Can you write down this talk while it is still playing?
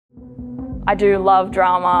I do love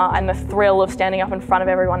drama and the thrill of standing up in front of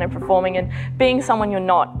everyone and performing and being someone you're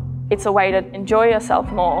not. It's a way to enjoy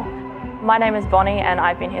yourself more. My name is Bonnie and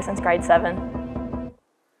I've been here since grade 7.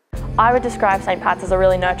 I would describe St. Pat's as a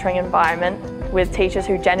really nurturing environment with teachers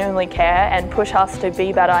who genuinely care and push us to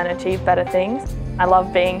be better and achieve better things. I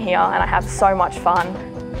love being here and I have so much fun.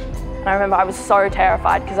 And I remember I was so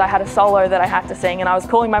terrified because I had a solo that I had to sing and I was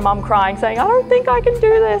calling my mum crying saying, I don't think I can do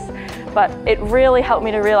this. But it really helped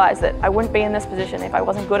me to realise that I wouldn't be in this position if I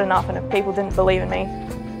wasn't good enough and if people didn't believe in me.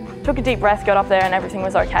 Took a deep breath, got up there and everything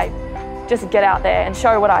was okay. Just get out there and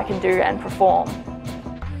show what I can do and perform.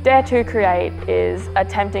 Dare to Create is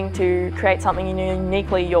attempting to create something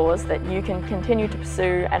uniquely yours that you can continue to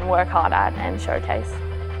pursue and work hard at and showcase.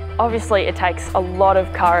 Obviously it takes a lot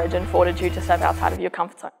of courage and fortitude to step outside of your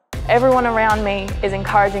comfort zone. Everyone around me is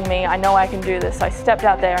encouraging me, I know I can do this, so I stepped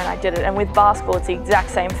out there and I did it. And with basketball it's the exact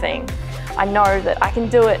same thing. I know that I can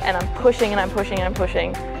do it and I'm pushing and I'm pushing and I'm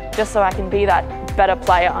pushing just so I can be that better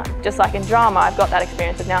player. Just like in drama, I've got that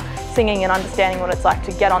experience of now singing and understanding what it's like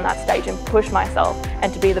to get on that stage and push myself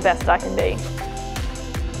and to be the best I can be.